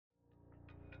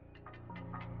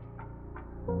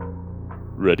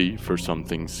Ready for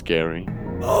something scary?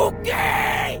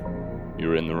 Okay!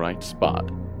 You're in the right spot.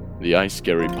 The I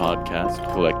Scary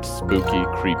podcast collects spooky,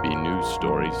 creepy news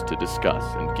stories to discuss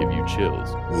and give you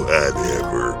chills.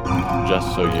 Whatever.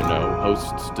 Just so you know,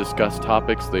 hosts discuss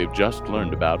topics they've just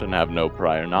learned about and have no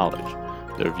prior knowledge.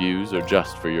 Their views are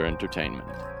just for your entertainment.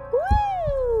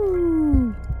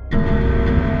 Woo!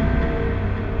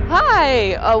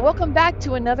 Hi, welcome back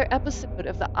to another episode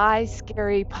of the I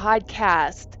Scary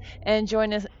podcast. And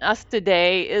joining us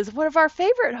today is one of our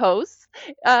favorite hosts,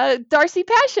 Darcy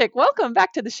Pashak. Welcome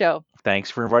back to the show. Thanks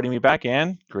for inviting me back,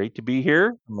 Anne. Great to be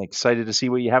here. I'm excited to see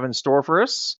what you have in store for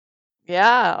us.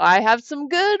 Yeah, I have some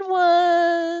good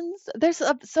ones. There's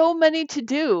so many to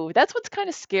do. That's what's kind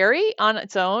of scary on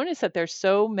its own, is that there's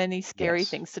so many scary Yes.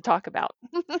 things to talk about.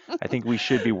 I think we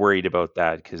should be worried about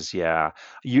that because,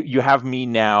 you have me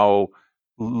now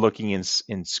looking and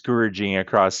scourging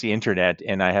across the internet,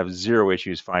 and I have zero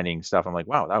issues finding stuff. I'm like,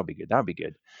 wow, that would be good. That would be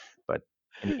good. But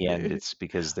in the end, it's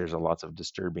because there's lots of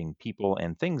disturbing people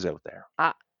and things out there.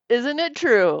 Isn't it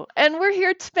true? And we're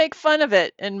here to make fun of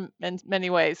it in many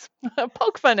ways.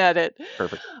 Poke fun at it.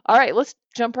 Perfect. All right, let's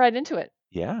jump right into it.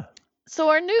 Yeah. So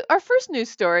our first news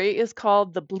story is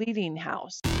called The Bleeding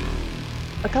House.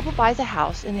 A couple buys a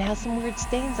house and it has some weird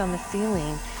stains on the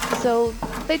ceiling. So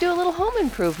they do a little home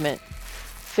improvement.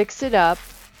 Fix it up,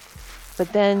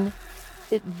 but then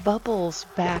it bubbles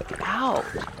back out.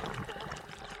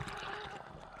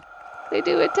 They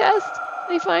do a test.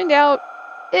 They find out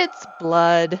it's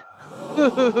blood.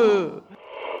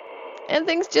 And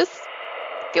things just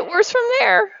get worse from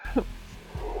there.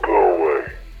 Go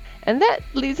away. And that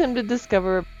leads him to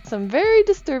discover some very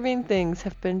disturbing things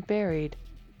have been buried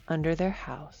under their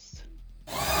house.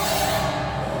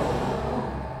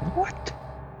 What?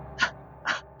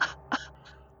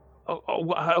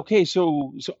 Okay.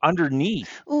 So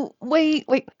underneath. Ooh, wait.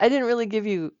 I didn't really give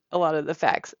you a lot of the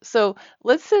facts. So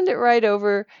let's send it right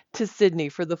over to Sydney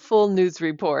for the full news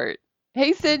report.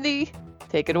 Hey, Sydney,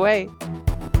 take it away.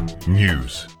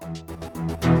 News.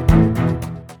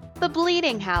 The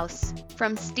Bleeding House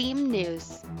from Steam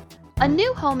News. A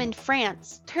new home in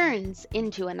France turns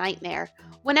into a nightmare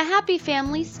when a happy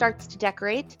family starts to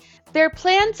decorate. Their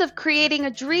plans of creating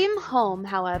a dream home,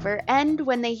 however, end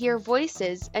when they hear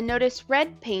voices and notice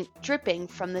red paint dripping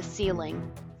from the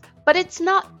ceiling. But it's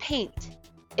not paint,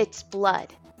 it's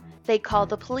blood. They call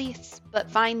the police,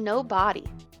 but find no body.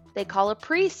 They call a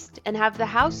priest and have the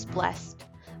house blessed,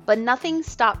 but nothing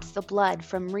stops the blood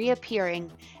from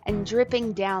reappearing and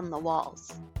dripping down the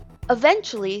walls.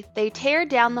 Eventually, they tear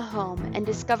down the home and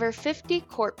discover 50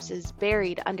 corpses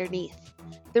buried underneath.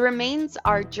 The remains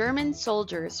are German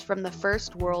soldiers from the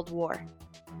First World War.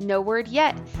 No word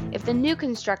yet if the new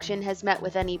construction has met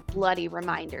with any bloody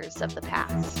reminders of the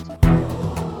past.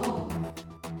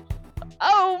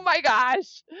 Oh my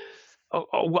gosh.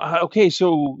 Okay.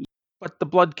 But the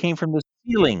blood came from the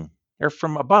ceiling or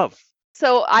from above.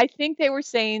 So I think they were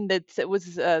saying that it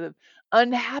was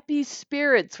unhappy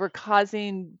spirits were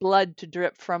causing blood to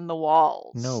drip from the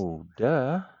walls. No,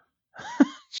 duh.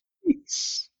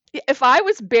 Jeez. If I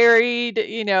was buried,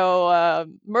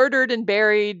 murdered and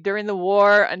buried during the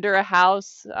war under a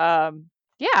house,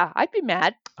 I'd be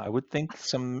mad. I would think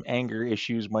some anger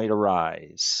issues might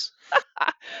arise.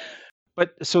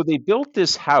 But so they built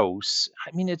this house.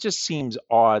 I mean, it just seems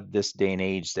odd this day and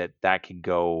age that could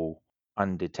go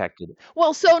undetected.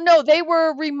 Well, so no, they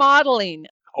were remodeling.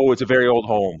 Oh, it's a very old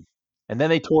home. And then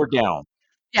they tore it down.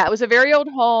 Yeah, it was a very old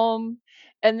home.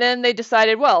 And then they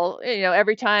decided, well,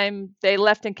 every time they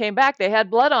left and came back, they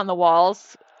had blood on the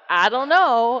walls. I don't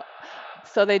know.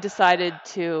 So they decided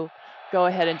to go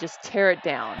ahead and just tear it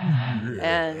down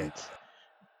and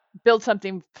build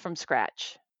something from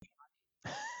scratch.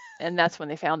 And that's when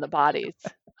they found the bodies.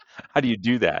 How do you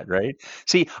do that, right?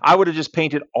 See, I would have just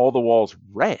painted all the walls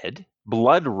red,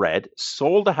 blood red,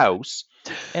 sold a house,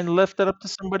 and left it up to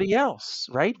somebody else,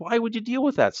 right? Why would you deal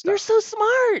with that stuff? You're so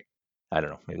smart. I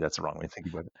don't know. Maybe that's the wrong way to think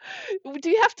about it. Do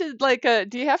you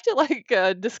have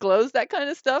to disclose that kind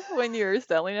of stuff when you're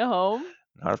selling a home?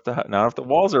 Not if the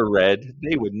walls are red.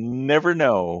 They would never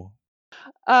know.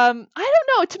 I don't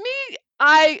know. To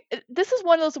me, this is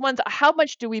one of those ones. How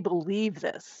much do we believe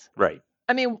this? Right.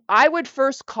 I mean, I would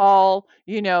first call,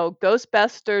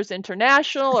 Ghostbusters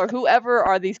International or whoever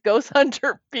are these ghost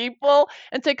hunter people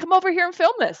and say, come over here and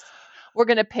film this. We're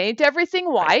going to paint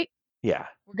everything white. Yeah.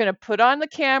 We're going to put on the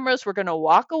cameras. We're going to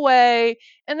walk away.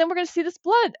 And then we're going to see this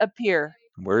blood appear.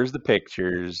 Where's the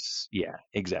pictures? Yeah,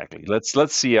 exactly.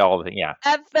 Let's see all the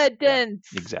evidence.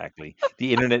 Yeah, exactly.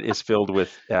 The internet is filled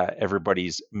with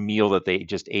everybody's meal that they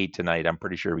just ate tonight. I'm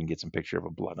pretty sure we can get some picture of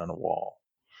a blood on a wall.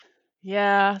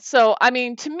 Yeah. So, I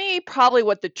mean, to me, probably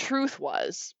what the truth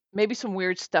was, maybe some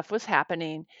weird stuff was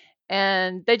happening,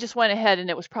 and they just went ahead and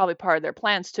it was probably part of their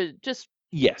plans to just,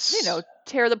 Yes.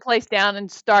 tear the place down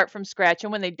and start from scratch.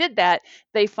 And when they did that,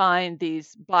 they find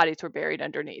these bodies were buried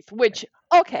underneath, which,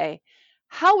 okay,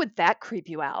 how would that creep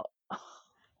you out?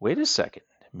 Wait a second.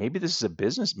 Maybe this is a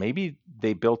business. Maybe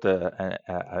they built an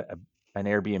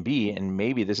Airbnb, and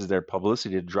maybe this is their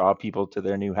publicity to draw people to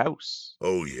their new house.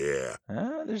 Oh, yeah.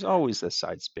 There's always a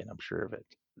side spin, I'm sure of it.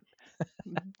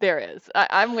 There is.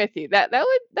 I'm with you. That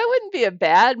wouldn't be a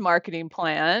bad marketing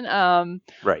plan.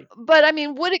 Right. But I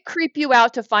mean, would it creep you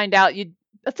out to find out you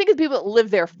think of people that lived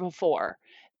there before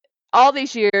all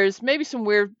these years, maybe some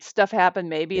weird stuff happened,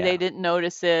 maybe Yeah. they didn't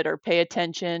notice it or pay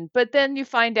attention, but then you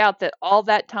find out that all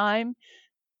that time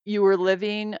you were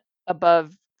living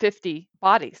above 50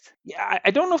 bodies. Yeah, I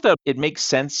don't know if that it makes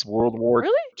sense. World War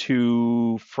Really?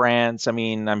 II, France. I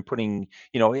mean, I'm putting,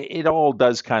 it all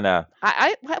does kind of.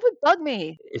 That would bug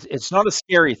me. It's not a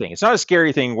scary thing. It's not a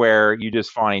scary thing where you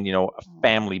just find, a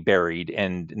family buried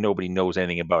and nobody knows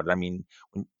anything about it. I mean,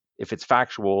 if it's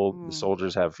factual, the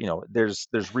soldiers have, there's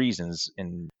reasons,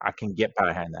 and I can get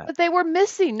behind that. But they were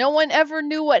missing. No one ever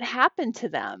knew what happened to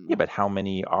them. Yeah, but how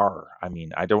many are? I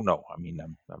mean, I don't know. I mean,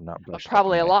 I'm not brushed up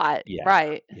Probably on a it. lot. Yeah,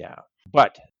 Right. yeah.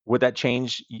 But would that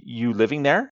change you living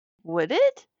there? Would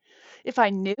it? If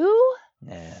I knew?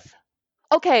 Nah.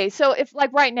 Okay, so if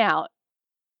like right now,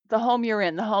 the home you're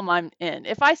in, the home I'm in,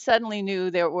 if I suddenly knew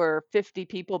there were 50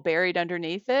 people buried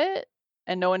underneath it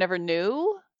and no one ever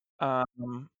knew,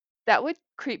 Um, that would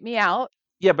creep me out.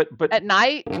 yeah, but At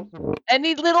night,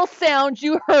 any little sound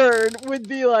you heard would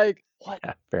be like, what?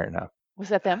 yeah, fair enough. Was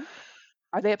that them?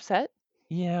 Are they upset?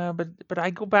 Yeah, but I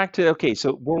go back to, okay,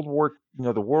 so World War,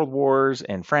 the World Wars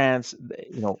and France,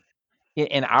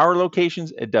 in our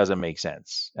locations, it doesn't make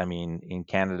sense. I mean, in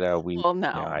Canada, Well,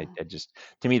 I no. just,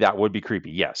 to me, that would be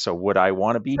creepy. Yes. So would I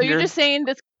want to be So you're here? just saying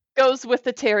this goes with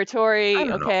the I territory. don't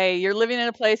know. Okay, you're living in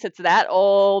a place that's that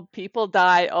old, people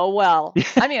die. Oh well.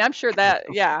 I mean, I'm sure that,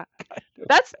 yeah.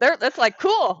 That's like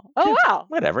cool. Oh wow.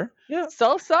 Whatever. Yeah.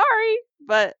 So sorry,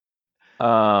 but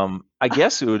I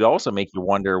guess it would also make you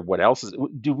wonder what else is.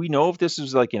 Do we know if this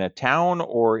is like in a town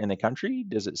or in the country?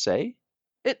 Does it say?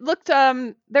 it looked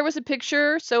there was a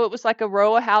picture, so it was like a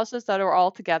row of houses that are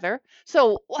all together.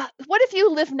 So what if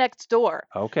you live next door?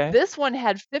 Okay. This one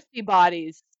had 50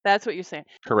 bodies. That's what you're saying.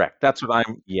 Correct.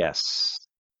 Yes.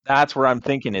 That's where I'm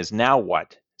thinking is now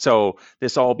what? So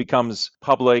this all becomes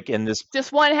public and this,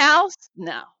 Just one house?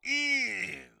 No.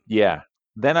 yeah.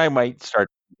 Then I might start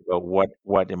thinking about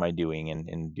what am I doing,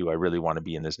 and do I really want to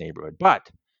be in this neighborhood? But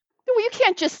Well, you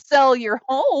can't just sell your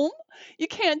home. You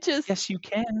can't just yes, you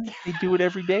can. They do it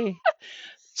every day.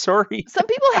 Sorry. Some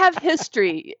people have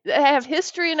history. They have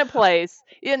history in a place,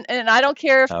 and I don't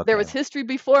care if there was Okay. history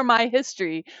before my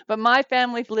history, but my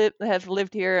family have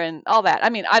lived here and all that. I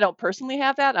mean, I don't personally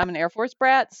have that. I'm an Air Force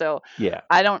brat, so Yeah.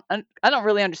 I don't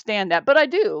really understand that, but I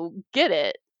do get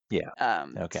it. Yeah.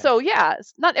 Okay. So yeah,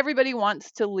 not everybody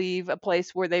wants to leave a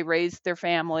place where they raised their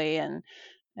family and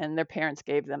their parents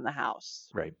gave them the house,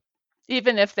 Right.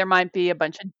 even if there might be a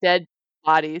bunch of dead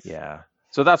bodies. Yeah.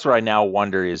 So that's what I now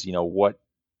wonder is, what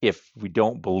if we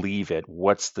don't believe it,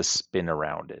 what's the spin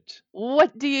around it?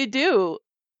 What do you do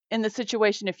in the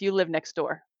situation if you live next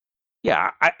door? Yeah,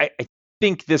 I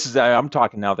think this is, I'm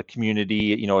talking now the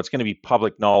community, it's going to be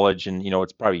public knowledge, and,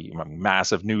 it's probably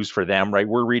massive news for them, right?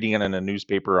 We're reading it in a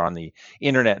newspaper on the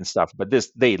internet and stuff, but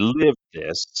they live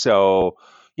this. So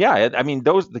yeah, I mean,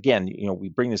 those, again, we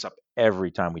bring this up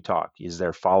every time we talk. Is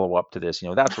there follow up to this?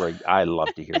 That's where I love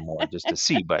to hear more just to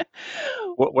see. But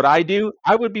what I do,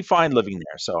 I would be fine living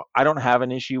there. So I don't have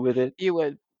an issue with it. You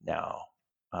would. No.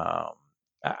 Um,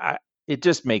 it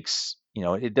just makes,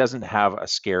 it doesn't have a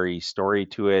scary story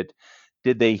to it.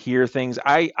 Did they hear things?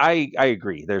 I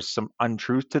agree. There's some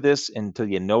untruth to this. Until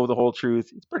you know the whole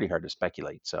truth, it's pretty hard to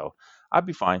speculate. So I'd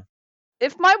be fine.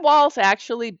 If my walls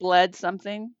actually bled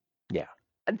something, Yeah.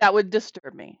 that would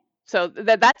disturb me. So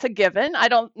that's a given. I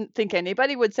don't think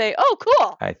anybody would say, "Oh,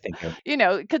 cool." I think,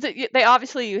 Because they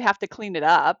obviously you have to clean it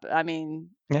up. I mean,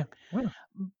 yeah. Well,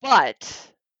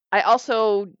 but I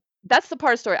also that's the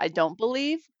part of the story I don't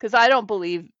believe, because I don't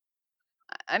believe.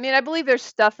 I mean, I believe there's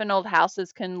stuff in old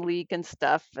houses can leak and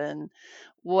stuff and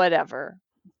whatever.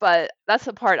 But that's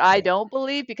the part I yeah, don't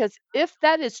believe, because if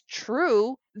that is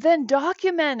true, then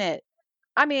document it.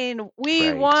 I mean, we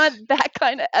right. want that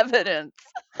kind of evidence,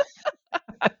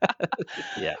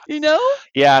 Yeah. you know?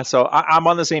 Yeah. So I'm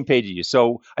on the same page as you.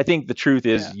 So I think the truth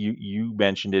is, Yeah. you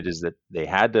mentioned it, is that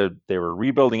they were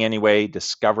rebuilding anyway,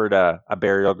 discovered a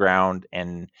burial ground,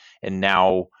 and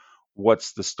now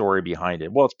what's the story behind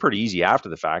it? Well, it's pretty easy after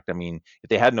the fact. I mean, if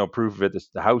they had no proof of it,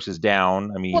 the house is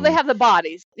down. I Well, they mean, have the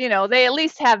bodies. They at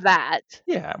least have that.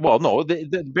 yeah. Well, no,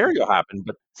 the burial happened,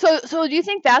 but So do you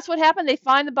think that's what happened? They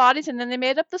find the bodies and then they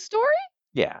made up the story?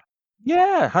 yeah,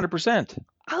 yeah, 100%,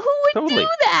 Who would totally. do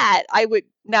that? I would.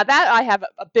 Now that I have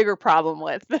a bigger problem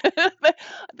with.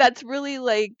 That's really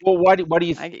like, Well, why do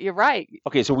you? you're right.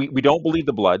 Okay, so we don't believe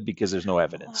the blood because there's no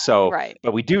evidence. So, Right.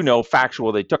 but we do know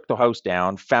factual. They took the house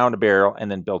down, found a burial,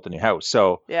 and then built a new house.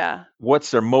 So, Yeah.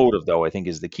 what's their motive, though? I think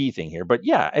is the key thing here. But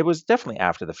yeah, it was definitely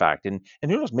after the fact, and who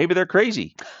knows? Maybe they're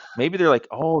crazy. Maybe they're like,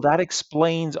 oh, that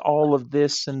explains all of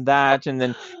this and that,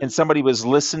 and somebody was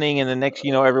listening, and the next,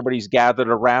 everybody's gathered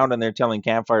around and they're telling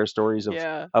campfire stories of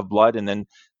Yeah. blood, and then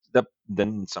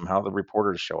somehow the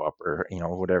reporters show up or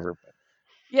whatever.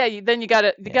 Yeah. Then you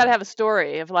gotta have a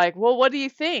story of like, well, what do you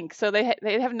think? So they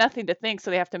have nothing to think, so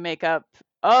they have to make up.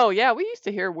 Oh yeah, we used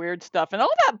to hear weird stuff, and all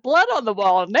that blood on the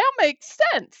wall now makes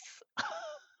sense.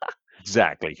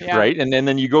 Exactly. Yeah. Right. And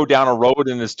then you go down a road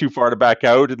and it's too far to back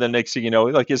out. And then next thing you know,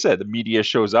 like you said, the media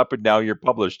shows up and now you're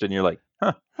published and you're like,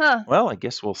 Huh. well, I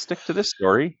guess we'll stick to this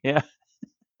story. Yeah.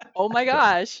 Oh my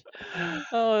gosh.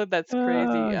 Oh, that's crazy.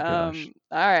 Oh, gosh.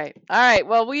 All right.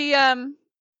 Well,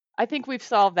 I think we've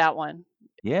solved that one.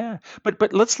 Yeah.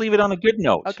 But let's leave it on a good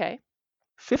note. Okay.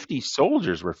 50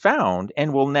 soldiers were found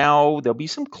and there'll be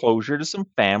some closure to some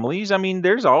families. I mean,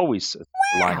 there's always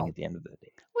a lining at the end of the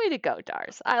day. Way to go,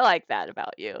 Dars. I like that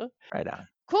about you. Right on.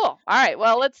 Cool. All right.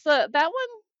 Well, let's that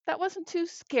wasn't too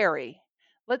scary.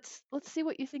 Let's see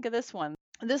what you think of this one.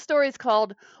 This story is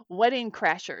called Wedding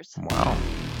Crashers. Wow.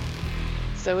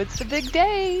 So it's the big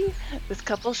day. This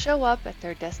couple show up at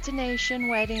their destination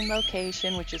wedding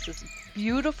location, which is this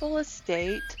beautiful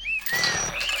estate,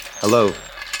 Hello,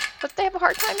 but they have a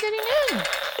hard time getting in.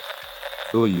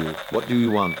 who are you? What do you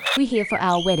want? We're here for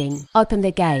our wedding. Open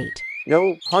the gate.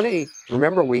 No, honey,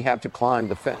 remember we have to climb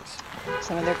the fence.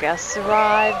 Some of their guests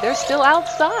arrive. They're still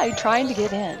outside trying to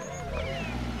get in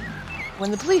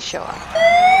when the police show up.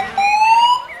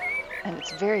 And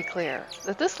it's very clear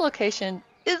that this location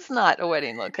is not a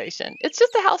wedding location. It's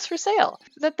just a house for sale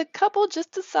that the couple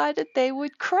just decided they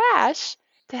would crash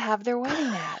to have their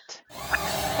wedding at.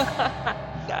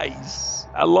 Nice.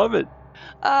 I love it.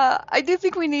 I do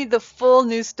think we need the full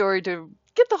news story to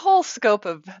get the whole scope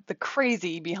of the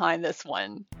crazy behind this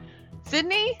one.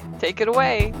 Sydney, take it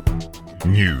away.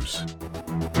 News.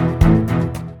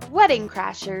 Wedding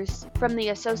Crashers from the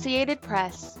Associated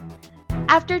Press.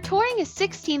 After touring a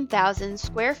 16,000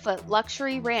 square foot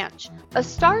luxury ranch, a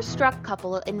star-struck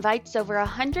couple invites over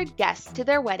 100 guests to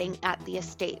their wedding at the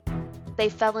estate. They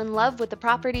fell in love with the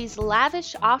property's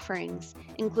lavish offerings,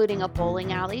 including a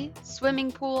bowling alley,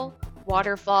 swimming pool,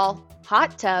 waterfall,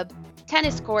 hot tub,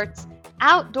 tennis courts,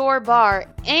 outdoor bar,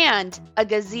 and a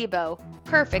gazebo,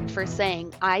 perfect for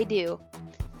saying I do.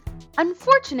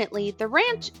 Unfortunately, the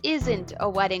ranch isn't a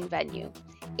wedding venue.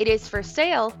 It is for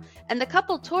sale, and the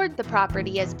couple toured the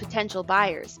property as potential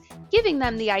buyers, giving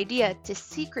them the idea to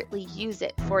secretly use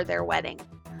it for their wedding.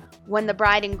 When the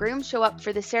bride and groom show up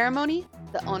for the ceremony,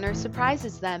 the owner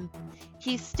surprises them.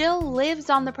 He still lives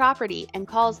on the property and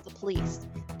calls the police,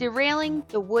 derailing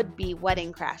the would-be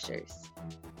wedding crashers.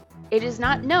 It is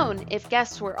not known if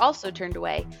guests were also turned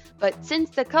away, but since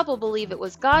the couple believe it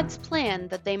was God's plan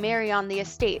that they marry on the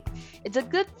estate, it's a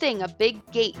good thing a big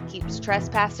gate keeps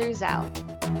trespassers out.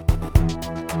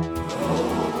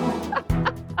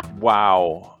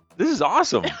 Wow. This is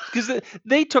awesome because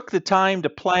they took the time to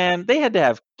plan. They had to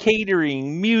have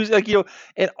catering, music,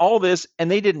 and all this, and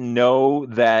they didn't know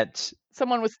that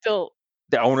Someone was still.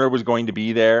 the owner was going to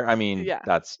be there. I mean, Yeah.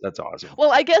 that's awesome.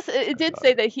 Well, I guess it did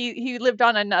say that he lived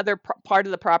on another part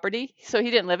of the property, so he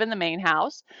didn't live in the main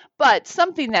house. But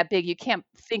something that big, you can't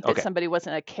think that Okay. somebody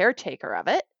wasn't a caretaker of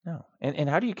it. No. And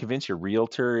how do you convince your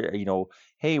realtor,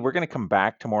 hey, we're going to come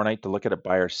back tomorrow night to look at it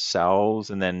by ourselves,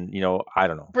 and then, I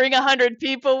don't know. Bring 100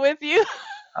 people with you.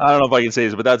 I don't know if I can say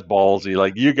this, but that's ballsy.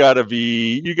 Like you gotta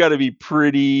be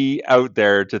pretty out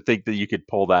there to think that you could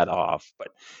pull that off. But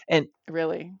and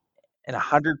Really?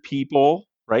 100 people,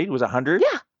 right? It was 100?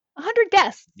 Yeah, 100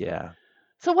 guests. Yeah.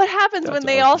 So what happens when That's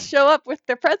they all awesome. show up with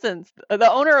their presents?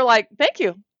 The owner are like, thank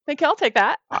you, I'll take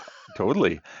that.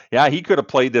 Totally. Yeah, he could have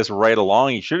played this right along.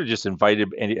 He should have just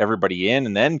invited everybody in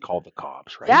and then called the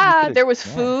cops, right? He Yeah, could've- there was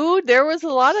yeah, food. There was a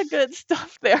lot of good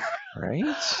stuff there. Right?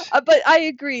 But I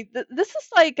agree. This is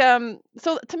like,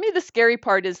 so to me, the scary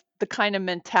part is the kind of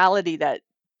mentality that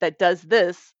does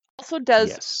this also does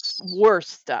Yes. worse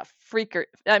stuff. Freaker.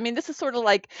 I mean, this is sort of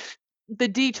like the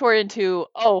detour into,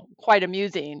 quite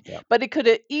amusing, Yeah. but it could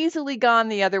have easily gone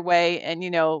the other way. And,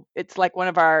 it's like one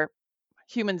of our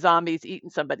human zombies eating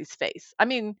somebody's face. I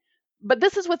mean, but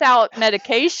this is without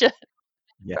medication,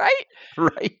 Yeah. right?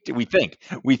 Right. We think.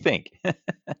 Maybe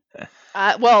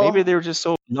Well, they were just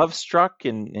so love struck,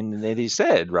 and they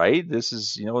said, right, this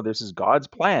is God's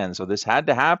plan, so this had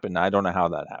to happen. I don't know how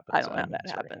that happens. I don't know how that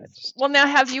Sorry, happens. Well, now,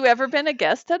 have you ever been a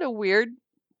guest at a weird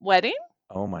wedding?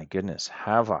 oh my goodness,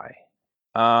 have I?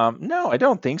 No, I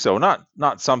don't think so.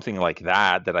 Not something like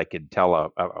that I could tell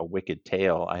a wicked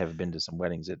tale. I have been to some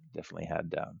weddings that definitely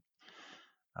had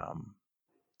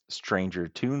stranger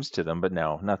tunes to them, but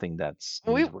no, nothing that's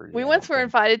We newsworthy, we I once don't were think.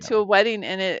 invited to No. a wedding,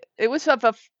 and it was of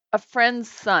a friend's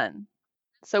son.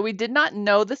 So we did not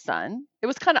know the son. It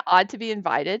was kind of odd to be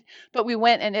invited, but we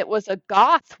went, and it was a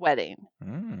goth wedding,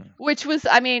 Mm, which was,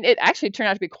 I mean, it actually turned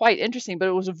out to be quite interesting, but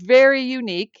it was very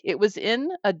unique. It was in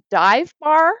a dive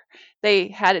bar. They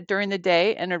had it during the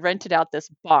day and had rented out this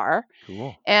bar,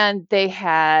 cool. and they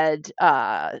had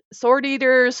sword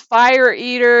eaters, fire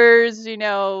eaters,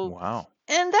 Wow.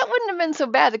 and that wouldn't have been so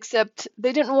bad, except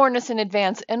they didn't warn us in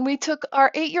advance, and we took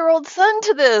our 8-year-old son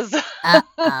to this. It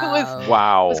was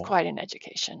Wow. quite an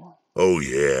education. Oh,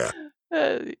 yeah.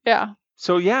 Yeah.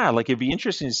 So yeah, like it'd be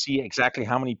interesting to see exactly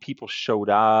how many people showed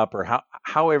up or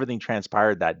how everything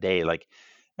transpired that day. Like,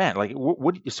 man, like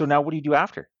so now what do you do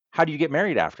after? How do you get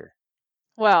married after?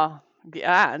 Well,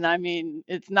 yeah, and I mean,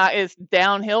 it's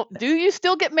downhill. Do you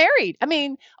still get married? I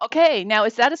mean, okay, now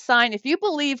is that a sign? If you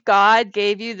believe God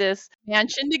gave you this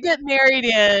mansion to get married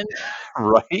in,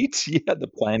 Right? Yeah, the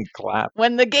plan collapsed.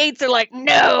 when the gates are like,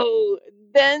 no,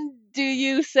 then do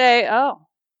you say, oh,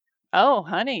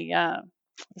 honey,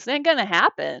 this ain't gonna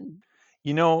happen?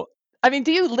 You know, I mean,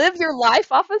 do you live your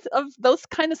life off of those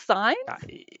kind of signs?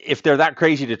 if they're that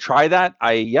crazy to try that,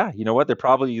 yeah, you know what? They're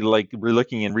probably like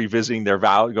relooking and revisiting their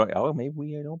vow, going, "Oh, maybe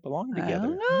we don't belong I don't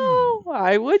together." know.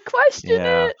 I would question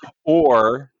Yeah. it.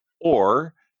 Or,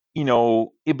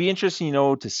 it'd be interesting,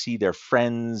 to see their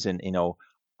friends and,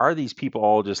 are these people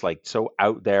all just like so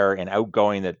out there and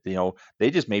outgoing that,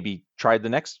 they just maybe tried the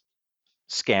next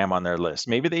scam on their list.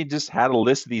 Maybe they just had a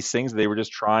list of these things they were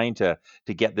just trying to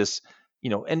get this,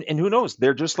 and who knows?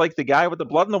 They're just like the guy with the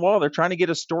blood on the wall. They're trying to get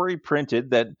a story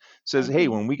printed that says, "Hey,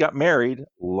 Mhm. when we got married,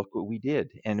 look what we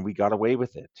did, and we got away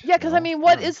with it." Yeah, because I mean,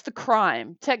 what Yeah. is the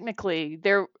crime? Technically,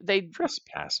 they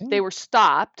Trespassing. were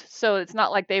stopped, so it's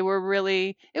not like they were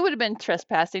really. It would have been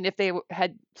trespassing if they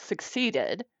had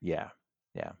succeeded. Yeah.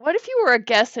 Yeah. What if you were a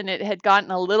guest and it had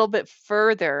gotten a little bit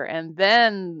further, and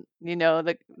then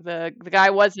the guy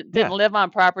didn't Yeah. live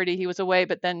on property, he was away,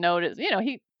 but then noticed,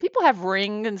 people have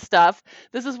rings and stuff.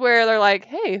 This is where they're like,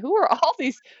 hey, who are all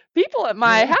these people at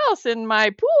my Yeah. house in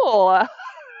my pool?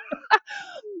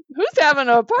 Who's having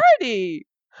a party?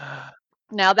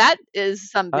 Now that is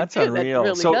something That's too that unreal.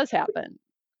 really So, does happen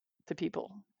to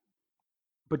people.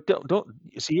 but don't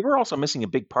see, you were also missing a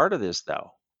big part of this,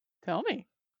 though. Tell me.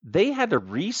 They had to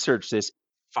research this,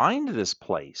 find this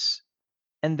place,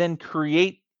 and then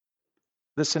create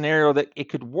the scenario that it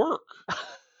could work.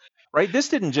 Right? They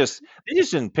just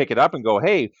didn't pick it up and go,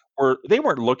 "Hey, they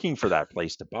weren't looking for that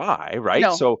place to buy," right?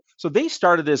 No, So they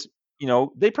started this,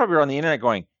 they probably were on the internet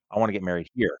going, "I want to get married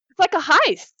here." it's like a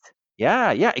heist.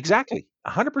 Yeah, yeah, exactly.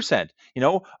 100%.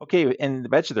 Okay, and I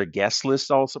bet you their guest list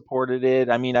all supported it.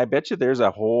 I mean, I bet you there's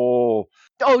a whole,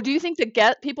 Oh, do you think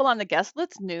the people on the guest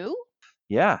list knew?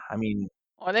 yeah, I mean,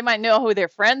 Or they might know who their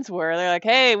friends were. They're like,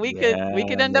 hey, we could yeah,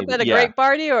 end up maybe, at a yeah. great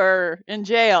party or in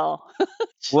jail.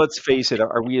 Let's face it,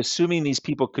 are we assuming these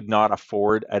people could not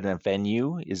afford a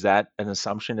venue? Is that an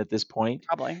assumption at this point?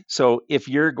 Probably. So if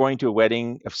you're going to a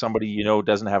wedding, if somebody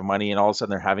doesn't have money and all of a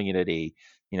sudden they're having it at a,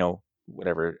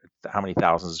 whatever, how many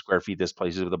thousands of square feet this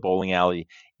place is with a bowling alley,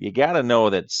 you got to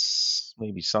know that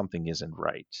maybe something isn't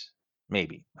right.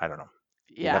 Maybe. I don't know.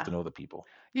 You'd have Yeah. to know the people.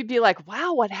 You'd be like,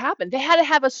 wow, what happened? They had to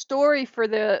have a story for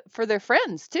their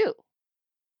friends too,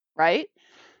 right?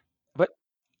 But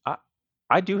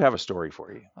I do have a story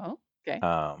for you. Oh, okay.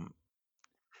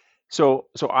 So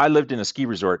I lived in a ski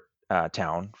resort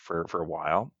town for a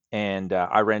while, and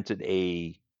I rented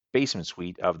a basement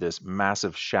suite of this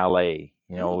massive chalet.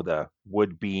 The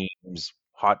wood beams,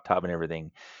 hot tub, and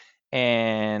everything.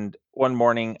 And one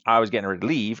morning, I was getting ready to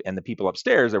leave, and the people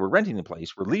upstairs that were renting the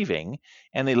place were leaving,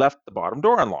 and they left the bottom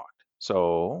door unlocked.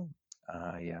 So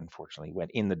I unfortunately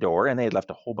went in the door, and they had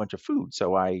left a whole bunch of food.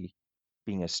 So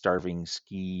being a starving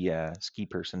ski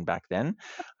person back then,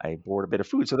 I bought a bit of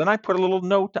food. So then I put a little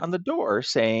note on the door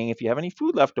saying, if you have any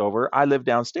food left over, I live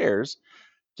downstairs.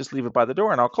 Just leave it by the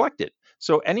door and I'll collect it.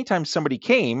 So anytime somebody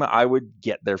came, I would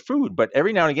get their food. But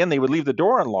every now and again, they would leave the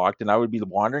door unlocked and I would be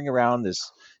wandering around this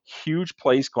huge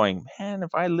place going, man,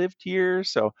 if I lived here.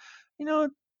 So,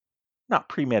 not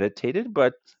premeditated,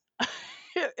 but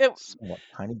it Somewhat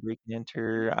tiny break and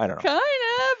enter. I don't know. kind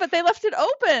of, but they left it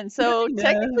open, so Kinda.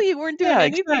 technically you weren't doing Yeah,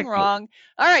 anything exactly. wrong.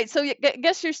 All right, so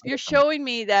guess you're showing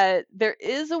me that there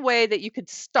is a way that you could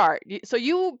start. So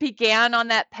you began on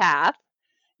that path.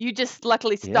 You just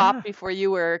luckily stopped Yeah. before you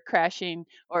were crashing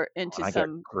or Oh, into and I got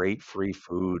some. great free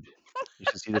food. You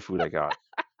should see the food I got.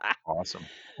 Awesome.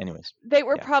 Anyways, They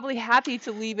were yeah. probably happy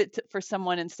to leave it for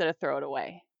someone instead of throw it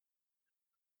away.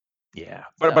 Yeah.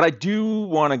 So But I do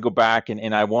want to go back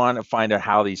and I want to find out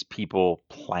how these people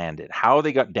planned it, how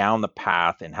they got down the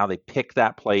path and how they picked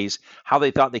that place, how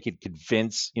they thought they could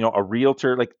convince, a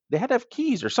realtor. Like they had to have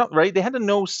keys or something, right? They had to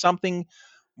know something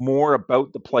more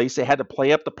about the place. They had to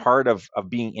play up the part of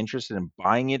being interested in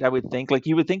buying it, I would think. Like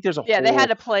you would think there's a yeah, they had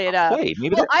whole to play it a up. play.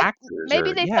 Maybe Well, they're actors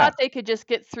maybe or they yeah. thought they could just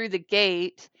get through the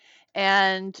gate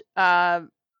and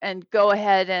go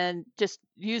ahead and just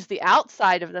use the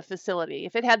outside of the facility.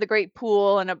 If it had the great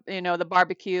pool and the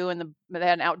barbecue and they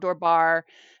had an outdoor bar,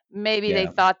 maybe they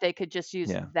Yeah. thought they could just use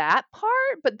Yeah. that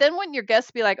part. But then wouldn't your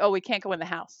guests be like, "Oh, we can't go in the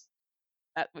house"?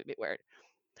 That would be weird.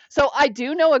 So I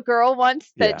do know a girl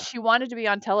once that Yeah. she wanted to be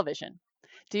on television.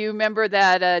 Do you remember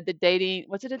that the dating?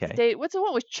 Was it a Okay. date? What's the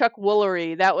one with Chuck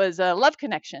Woolery? That was Love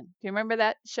Connection. Do you remember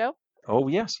that show? Oh,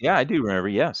 yes. Yeah, I do remember.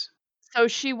 Yes. So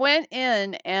she went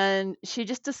in and she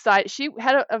just decided she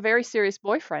had a very serious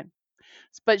boyfriend,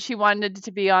 but she wanted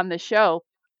to be on the show.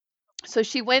 So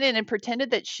she went in and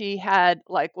pretended that she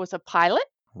was a pilot.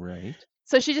 Right.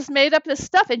 So she just made up this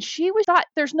stuff and she thought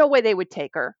there's no way they would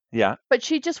take her. Yeah. But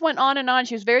she just went on and on.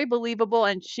 She was very believable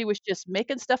and she was just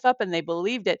making stuff up and they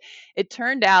believed it. It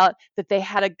turned out that they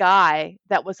had a guy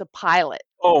that was a pilot.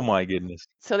 Oh my goodness.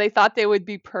 So they thought they would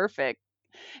be perfect.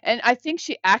 And I think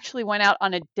she actually went out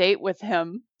on a date with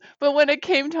him. But when it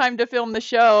came time to film the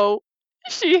show,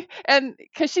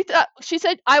 because she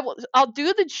said, I'll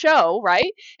do the show,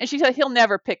 right? And she said, he'll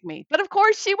never pick me. But of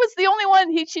course, she was the only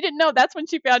one she didn't know. That's when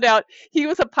she found out he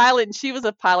was a pilot and she was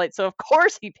a pilot. So of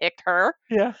course he picked her.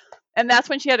 Yeah. And that's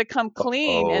when she had to come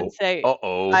clean and say,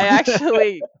 Uh-oh. I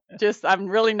actually I'm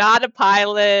really not a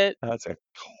pilot. That's a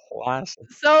classic.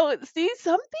 So see,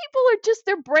 some people are just,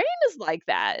 their brain is like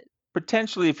that.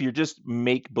 Potentially, if you're just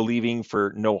make believing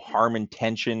for no harm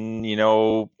intention,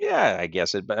 yeah, I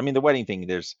guess it. But I mean, the wedding thing,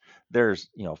 there's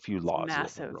a few laws that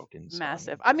have been Massive, broken. So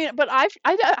massive. I mean, but I've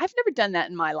never done that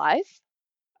in my life.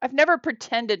 I've never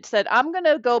said, I'm going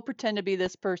to go pretend to be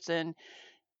this person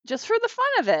just for the fun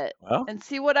of it well, and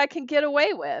see what I can get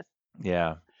away with.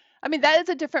 yeah. I mean, that is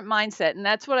a different mindset. And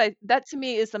that to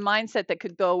me is the mindset that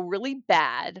could go really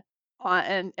bad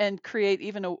and create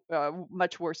even a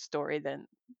much worse story than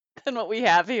what we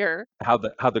have here. How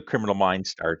the criminal mind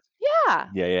starts. Yeah.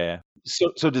 Yeah.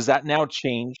 So does that now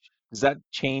change? Does that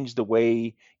change the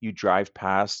way you drive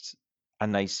past a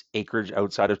nice acreage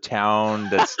outside of town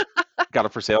that's got a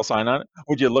for sale sign on it?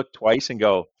 Would you look twice and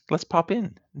go, let's pop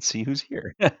in and see who's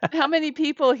here? How many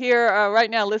people here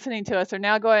right now listening to us are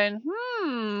now going,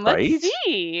 let's Right?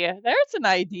 see. There's an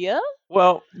idea.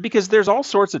 Well, because there's all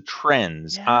sorts of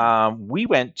trends. Yeah. We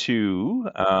went to,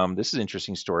 this is an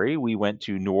interesting story. We went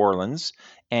to New Orleans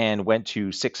and went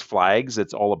to Six Flags.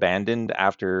 It's all abandoned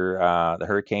after the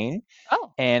hurricane,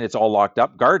 Oh. and it's all locked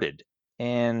up, guarded.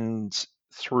 And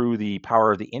through the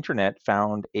power of the internet,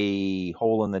 found a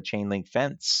hole in the chain link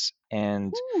fence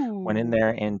and went in Ooh. there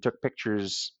and took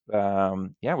pictures. Yeah,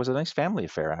 it was a nice family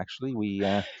affair, actually. We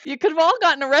You could have all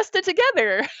gotten arrested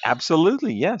together.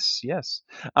 absolutely, yes.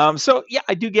 So yeah,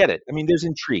 I do get it. I mean, there's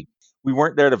intrigue. We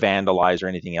weren't there to vandalize or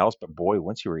anything else, but boy,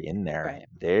 once you were in there,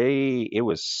 Right. it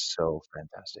was so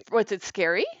fantastic. Was it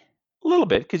scary? A little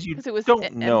bit because you Because it was don't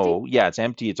empty? know. Yeah, it's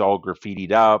empty. It's all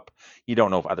graffitied up. You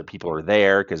don't know if other people are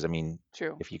there because I mean,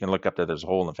 True. if you can look up there, there's a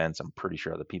hole in the fence. I'm pretty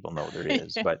sure other people know there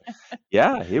is. But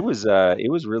yeah, it was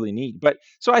really neat. But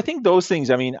so I think those things.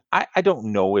 I mean, I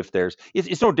don't know if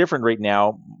it's no different right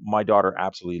now. My daughter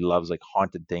absolutely loves like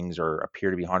haunted things or appear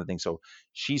to be haunted things. So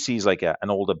she sees like an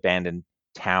old abandoned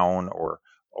town or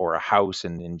a house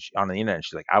and on the internet,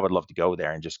 she's like, I would love to go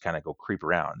there and just kind of go creep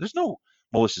around. There's no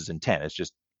malicious intent. It's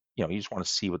just you just want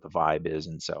to see what the vibe is.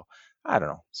 And so I don't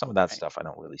know. Some of that Right. stuff I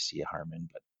don't really see a harm in,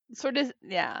 but Sort of,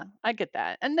 yeah, I get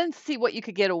that. And then see what you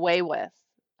could get away with.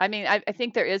 I mean, I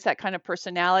think there is that kind of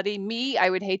personality. Me, I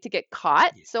would hate to get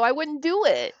caught, so I wouldn't do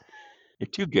it. you're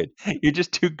too good. You're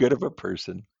just too good of a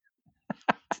person.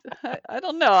 I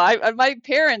don't know. My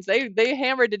parents, they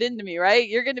hammered it into me, right?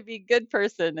 You're going to be a good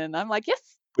person. And I'm like,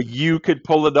 yes. But you could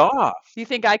pull it off. Do you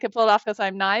think I could pull it off because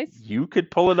I'm nice? You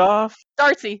could pull it off.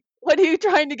 Darcy, what are you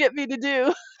trying to get me to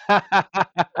do?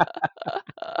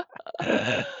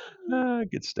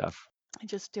 Good stuff.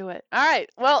 Just do it. All right.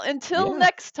 Well, until Yeah.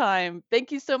 next time,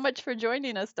 thank you so much for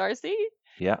joining us, Darcy.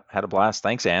 Yeah, had a blast.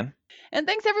 Thanks, Anne. And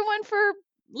thanks everyone for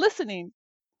listening.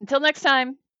 Until next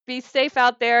time, be safe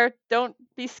out there. Don't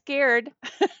be scared.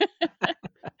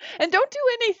 And don't do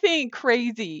anything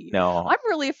crazy. No. I'm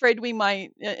really afraid we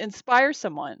might inspire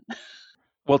someone.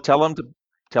 Well, tell them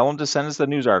to send us the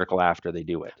news article after they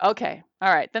do it. Okay.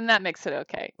 All right. Then that makes it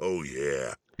okay. Oh,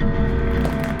 yeah.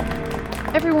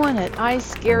 Everyone at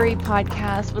iScary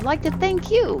Podcast would like to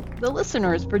thank you, the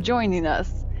listeners, for joining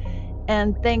us.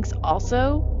 And thanks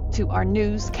also to our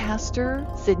newscaster,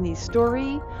 Sydney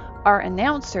Story, our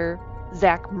announcer,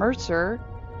 Zach Mercer,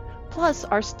 plus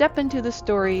our Step Into the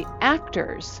Story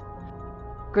actors,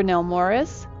 Grinnell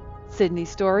Morris, Sydney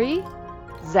Story,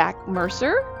 Zach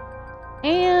Mercer,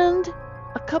 and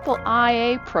a couple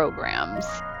IA programs,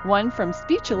 one from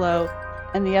Speechelo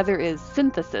and the other is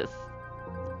Synthesis.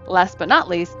 Last but not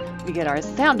least, we get our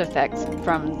sound effects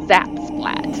from Zap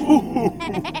Splat.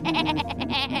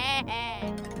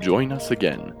 Join us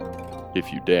again,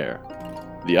 if you dare.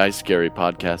 The iScary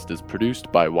Podcast is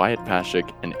produced by Wyatt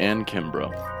Pashak and Anne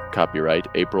Kimbrough. Copyright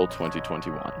April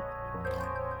 2021.